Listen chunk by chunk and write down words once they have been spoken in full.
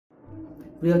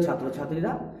প্রিয়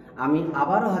ছাত্রছাত্রীরা, আমি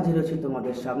আবারও হাজির হয়েছি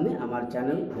তোমাদের সামনে আমার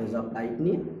চ্যানেল রেজ অফ লাইফ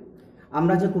নিয়ে।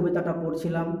 আমরা যে কবিতাটা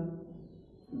পড়ছিলাম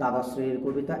দ্বাদশ শ্রেণীর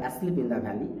কবিতা অ্যাসলিপ ইন দ্য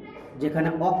ভ্যালি, যেখানে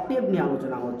অক্টেভ নিয়ে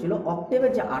আলোচনা হচ্ছিল।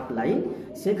 অক্টেভের যে 8 লাইন,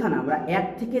 সেখানে আমরা 1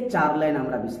 থেকে 4 লাইন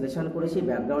আমরা বিশ্লেষণ করেছি,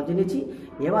 ব্যাকগ্রাউন্ড জেনেছি।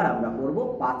 এবার আমরা পড়ব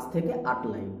 5 থেকে 8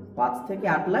 লাইন। 5 থেকে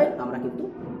 8 লাইন আমরা কিন্তু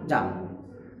জানব।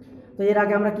 তো এর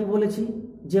আগে আমরা কি বলেছি,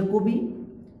 যে কবি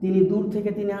তিনি দূর থেকে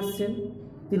তিনি আসছেন,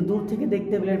 তিনি দূর থেকে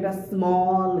দেখতে পেলেন একটা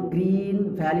স্মল গ্রিন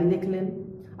ভ্যালি দেখলেন।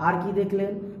 আর কি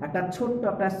দেখলেন, একটা ছোট্ট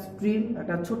একটা স্ট্রিম,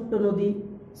 একটা ছোট্ট নদী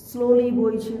স্লোলি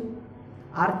বইছে।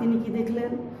 আর তিনি কি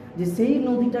দেখলেন, যে সেই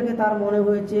নদীটাকে তার মনে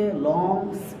হয়েছে লং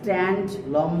স্ট্যান্ড,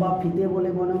 লম্বা ফিতে বলে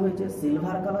মনে হয়েছে,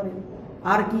 সিলভার কালারের।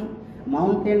 আর কি,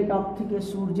 মাউন্টেন টপ থেকে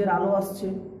সূর্যের আলো আসছে,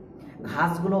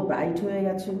 ঘাসগুলো ব্রাইট হয়ে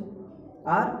গেছে,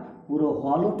 আর পুরো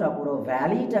হলোটা, পুরো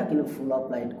ভ্যালিটা কিন্তু ফুল অফ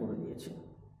লাইট করে দিয়েছে।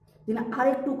 তিনি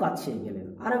আরেকটু কাছে গেলেন,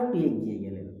 আরেকটু এগিয়ে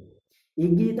গেলেন।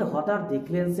 এগিয়ে যেতে হঠাৎ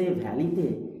দেখলেন সেই ভ্যালিতে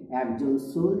একজন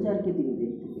সোলজারকে তিনি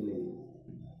দেখতে পেলেন।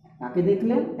 তাকে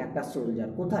দেখলেন, একটা সোলজার।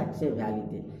 কোথায়? সে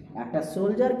ভ্যালিতে একটা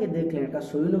সোলজারকে দেখলেন, একটা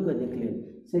সৈন্যকে দেখলেন।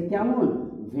 সে কেমন?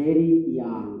 ভেরি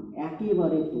ইয়াং,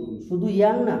 একেবারে তরুণ। শুধু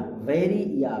ইয়াং না, ভেরি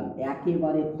ইয়াং,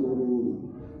 একেবারে তরুণ,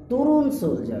 তরুণ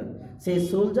সোলজার। সেই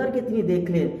সোলজারকে তিনি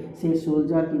দেখলেন, সেই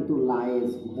সোলজার কিন্তু লাইজ,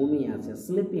 ঘুমিয়ে আছে,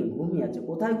 স্লিপিং, ঘুমিয়ে আছে।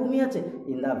 কোথায় ঘুমিয়ে আছে?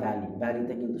 ইন দ্য ভ্যালি,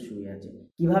 ভ্যালিতে কিন্তু শুয়ে আছে।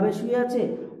 কিভাবে শুয়ে আছে?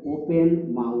 ওপেন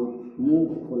মাউথ, মুখ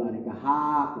খোলা রেখে, হা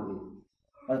করে,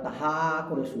 অর্থাৎ হা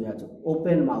করে শুয়ে আছে,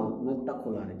 ওপেন মাউথ, মুখটা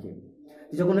খোলা রেখে।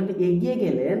 যখন একটু এগিয়ে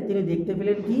গেলেন, তিনি দেখতে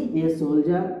পেলেন কি, এ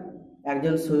সোলজার,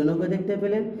 একজন সৈন্যকে দেখতে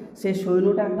পেলেন। সেই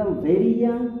সৈন্যটা একদম ভেরি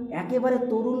ইয়াং, একেবারে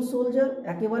তরুণ সোলজার,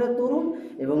 একেবারে তরুণ।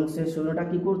 এবং সেই সৈন্যটা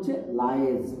কি করছে?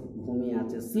 লাইজ, ঘুমিয়ে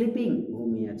আছে, স্লিপিং,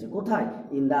 ঘুমিয়ে আছে। কোথায়?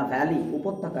 ইন দ্য ভ্যালি,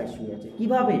 উপত্যকায় শুয়ে আছে।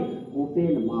 কিভাবে?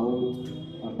 ওপেন মাউথ,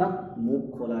 অর্থাৎ মুখ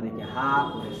খোলা রেখে, হা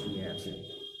করে শুয়ে আছে।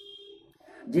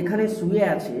 যেখানে শুয়ে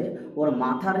আছে ওর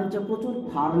মাথার নিচে প্রচুর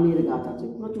ফার্নের গাছ আছে,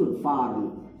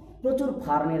 প্রচুর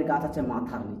ফার্নের গাছ আছে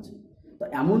মাথার নিচে। তো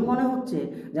এমন মনে হচ্ছে,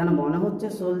 যেন মনে হচ্ছে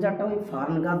সোলজারটা ওই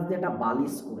ফার্ন গাছ দিয়ে একটা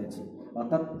বালিশ করেছে,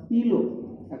 অর্থাৎ পিলো,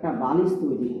 একটা বালিশ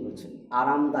তৈরি করেছে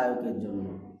আরামদায়কের জন্য।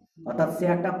 অর্থাৎ সে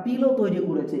একটা পিলো তৈরি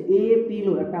করেছে,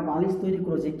 পিলো, একটা বালিশ তৈরি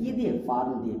করেছে। কি দিয়ে?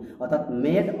 ফার্ন দিয়ে, অর্থাৎ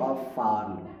made of fern.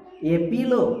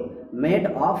 Pillow made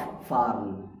of fern,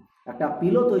 একটা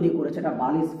পিলো তৈরি করেছে, একটা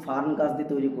বালিশ ফার্ন গাছ দিয়ে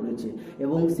তৈরি করেছে।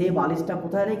 এবং সেই বালিশটা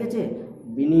কোথায় রেখেছে?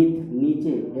 বিনিথ,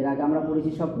 নিচে। এর আগে আমরা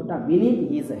পড়েছি শব্দটা, বিনিথ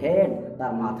হিজ হেড,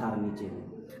 তার মাথার নিচে।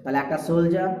 তাহলে একটা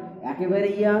সোলজার একেবারে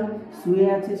ইয়াং, শুয়ে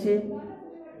আছে সে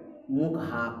মুখ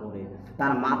হা করে,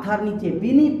 তার মাথার নিচে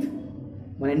বিনিথ,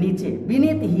 মানে নিচে,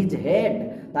 বিনিথ হিজ হেড,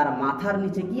 তার মাথার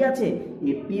নিচে কি আছে?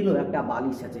 এ পিলো, একটা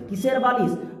বালিশ আছে। কিসের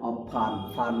বালিশ? অফ ফার্ন,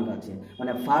 ফার্ন গাছে,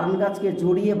 মানে ফার্ন গাছকে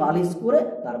জড়িয়ে বালিশ করে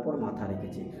তারপর মাথা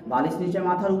রেখেছে। বালিশ নিচে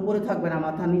মাথার উপরে থাকবে না,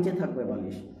 মাথার নিচে থাকবে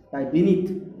বালিশ। তাই বিনিথ,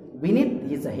 বিনিথ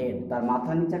হিজ হেড, তার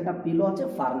মাথার নিচে একটা পিলো আছে,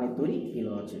 ফার্নের তৈরি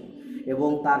পিলো আছে। এবং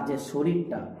তার যে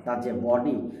শরীরটা, তার যে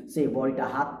বডি, সেই বডিটা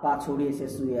হাত পা ছড়িয়ে সে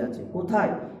শুয়ে আছে।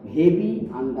 কোথায়? হেভি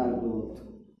আন্ডারগ্রোথ,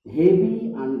 হেভি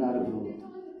আন্ডারগ্রোথ,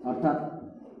 অর্থাৎ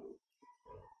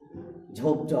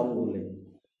ঝোপ জঙ্গলে।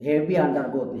 হেভি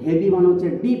আন্ডারগ্রোথ, হেভি মানে হচ্ছে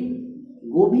ডিপ,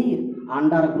 গভীর,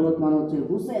 আন্ডারগ্রোথ মানে হচ্ছে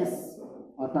বুশেস,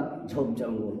 অর্থাৎ ঝোপ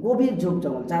জঙ্গল, গভীর ঝোপ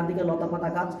জঙ্গল, চারদিকে লতা পাতা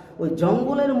গাছ, ওই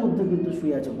জঙ্গলের মধ্যে কিন্তু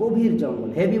শুয়ে আছে, গভীর জঙ্গল।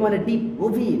 হেভি মানে ডিপ,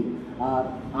 গভীর, আর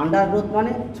আন্ডারগ্রোথ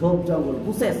মানে ঝোপ জঙ্গল,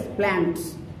 বুশেস, প্ল্যান্টস,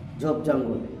 ঝোপ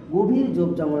জঙ্গল, গভীর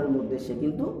ঝোপ জঙ্গলের মধ্যে সে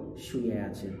কিন্তু শুয়ে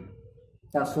আছে।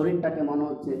 তার শরীরটাকে মনে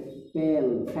হচ্ছে পেল,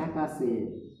 ফ্যাকাশে,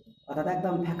 অর্থাৎ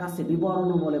একদম ফ্যাকাশে, বিবর্ণ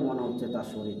বলে মনে হচ্ছে তার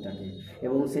শরীরটাকে।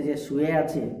 এবং সে যে শুয়ে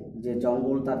আছে, যে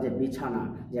জঙ্গল, তার যে বিছানা,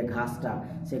 যে ঘাসটা,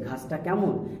 সে ঘাসটা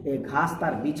কেমন? এই ঘাস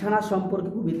তার বিছানা সম্পর্কে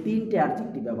খুবই 3টে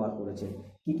অ্যাডজেক্টিভ ব্যবহার করেছে।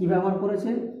 কি কি ব্যবহার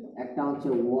করেছেন? একটা হচ্ছে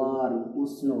ওয়ার্ম,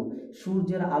 উষ্ণ,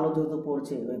 সূর্যের আলো যত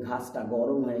পড়ছে ওই ঘাসটা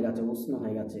গরম হয়ে গেছে, উষ্ণ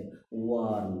হয়ে গেছে,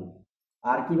 ওয়ার্ম।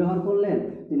 আর কি ব্যবহার করলেন?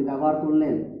 তিনি ব্যবহার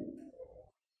করলেন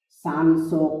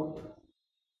সানসোকড,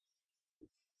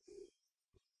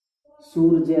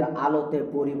 সূর্যের আলোতে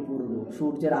পরিপূর্ণ,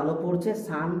 সূর্যের আলো পড়ছে,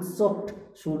 সানসোকড,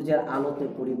 সূর্যের আলোতে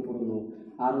পরিপূর্ণ।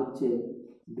 আর হচ্ছে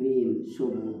গ্রিন,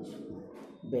 সবুজ,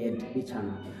 বেড,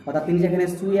 বিছানা, অর্থাৎ তিনি যেখানে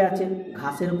শুয়ে আছেন,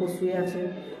 ঘাসের উপর শুয়ে আছে,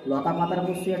 লতা পাতার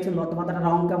উপর শুয়ে আছেন, লতা পাতার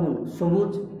রং কেমন?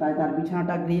 সবুজ, তাই তার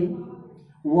বিছানাটা গ্রিন।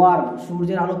 ওয়ার্ম,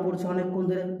 সূর্যের আলো পড়ছে অনেকক্ষণ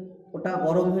ধরে, ওটা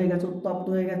গরম হয়ে গেছে, উত্তপ্ত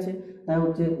হয়ে গেছে, তাই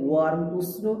হচ্ছে ওয়ার্ম,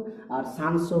 উষ্ণ। আর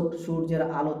সানসোকড, সূর্যের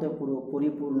আলোতে পুরো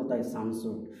পরিপূর্ণ, তাই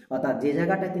সানসোকড। অর্থাৎ যে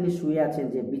জায়গাটায় তিনি শুয়ে আছেন,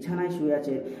 যে বিছানায় শুয়ে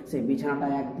আছে, সেই বিছানাটা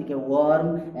একদিকে ওয়ার্ম,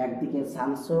 একদিকে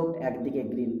সানসোকড, একদিকে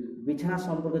গ্রিন। বিছানা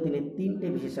সম্পর্কে তিনি 3টে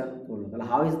বিশেষণ করলেন। তাহলে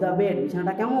হাউ ইজ দ্য বেড,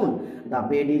 বিছানাটা কেমন? The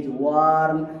bed is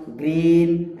warm, green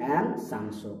and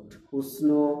সানসোকড, উষ্ণ,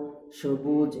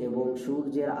 সবুজ এবং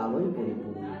সূর্যের আলোয়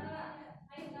পরিপূর্ণ।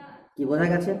 কি বোঝা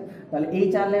গেছে? তাহলে এই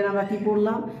 4 লাইন আমরা কি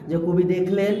পড়লাম, যে কবি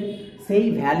দেখলেন সেই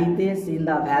ভ্যালিতে, ইন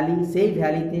দ্য ভ্যালি, সেই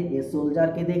ভ্যালিতে এ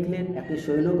সোলজারকে দেখলেন, একটি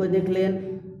সৈন্যকে দেখলেন,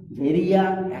 ভেরি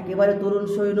ইয়াং, একেবারে তরুণ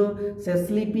সৈন্য, সে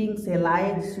স্লিপিং, সে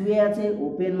লাইজ, শুয়ে আছে,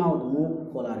 ওপেন মাউথ, মুখ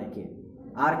খোলা রেখে।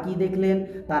 আর কি দেখলেন,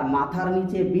 তার মাথার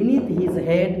নিচে, বিনিথ হিজ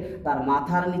হেড, তার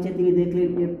মাথার নিচে তিনি দেখলেন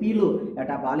এ পিলো,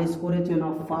 একটা বালিশ করেছেন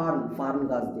অফ ফার্ন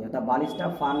গাছ দিয়ে, একটা বালিশটা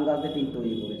ফার্ন গাছ দিয়ে তিনি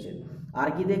তৈরি করেছেন। আর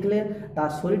কি দেখলেন,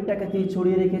 তার শরীরটাকে তিনি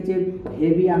ছড়িয়ে রেখেছেন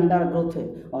হেভি আন্ডার গ্রোথে,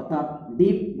 অর্থাৎ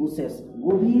ডিপ বুশেস,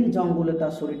 গভীর জঙ্গলে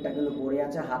তার শরীরটা কিন্তু পড়ে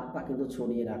আছে, হাত পা কিন্তু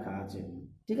ছড়িয়ে রাখা আছে।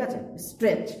 ঠিক আছে,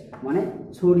 স্ট্রেচ মানে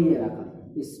ছড়িয়ে রাখা,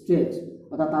 স্ট্রেচ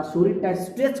অর্থাৎ তার শরীরটা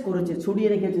স্ট্রেচ করেছে, ছড়িয়ে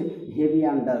রেখেছে হেভি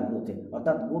আন্ডার গ্রোথে,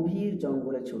 অর্থাৎ গভীর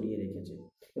জঙ্গলে ছড়িয়ে রেখেছে।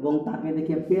 এবং তাকে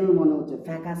দেখে পেল মনে হচ্ছে,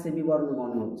 ফ্যাকাশে বিবর্ণ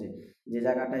মনে হচ্ছে, যে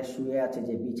জায়গাটায় শুয়ে আছে,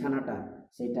 যে বিছানাটা,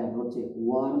 সেটা হচ্ছে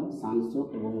ওয়ার্ম, সানস্ট্রোক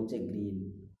এবং হচ্ছে গ্রিন,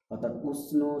 অর্থাৎ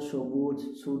উষ্ণ, সবুজ,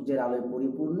 সূর্যের আলোয়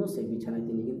পরিপূর্ণ সেই বিছানায়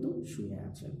তিনি কিন্তু শুয়ে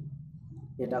আছেন।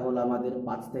 এটা হলো আমাদের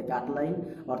 5 থেকে 8 লাইন,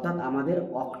 অর্থাৎ আমাদের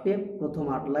অক্টেভ প্রথম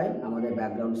 8 লাইন আমাদের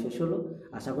ব্যাকগ্রাউন্ড শেষ হলো।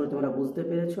 আশা করি তোমরা বুঝতে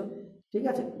পেরেছো। ঠিক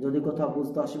আছে, যদি কোথাও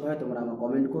বুঝতে অসুবিধা হয় তোমরা আমাকে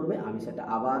কমেন্ট করবে, আমি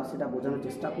সেটা বোঝানোর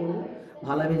চেষ্টা করব।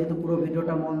 ভালোভাবে যেহেতু পুরো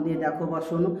ভিডিওটা মন দিয়ে দেখো বা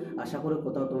শোনো, আশা করি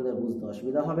কোথাও তোমাদের বুঝতে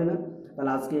অসুবিধা হবে না।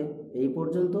 তাহলে আজকে এই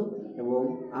পর্যন্ত, এবং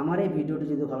আমার এই ভিডিওটি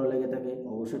যদি ভালো লেগে থাকে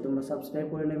অবশ্যই তোমরা সাবস্ক্রাইব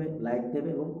করে নেবে, লাইক দেবে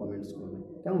এবং কমেন্টস করবে।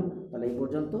 কেমন? তাহলে এই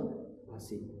পর্যন্ত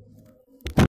আসি।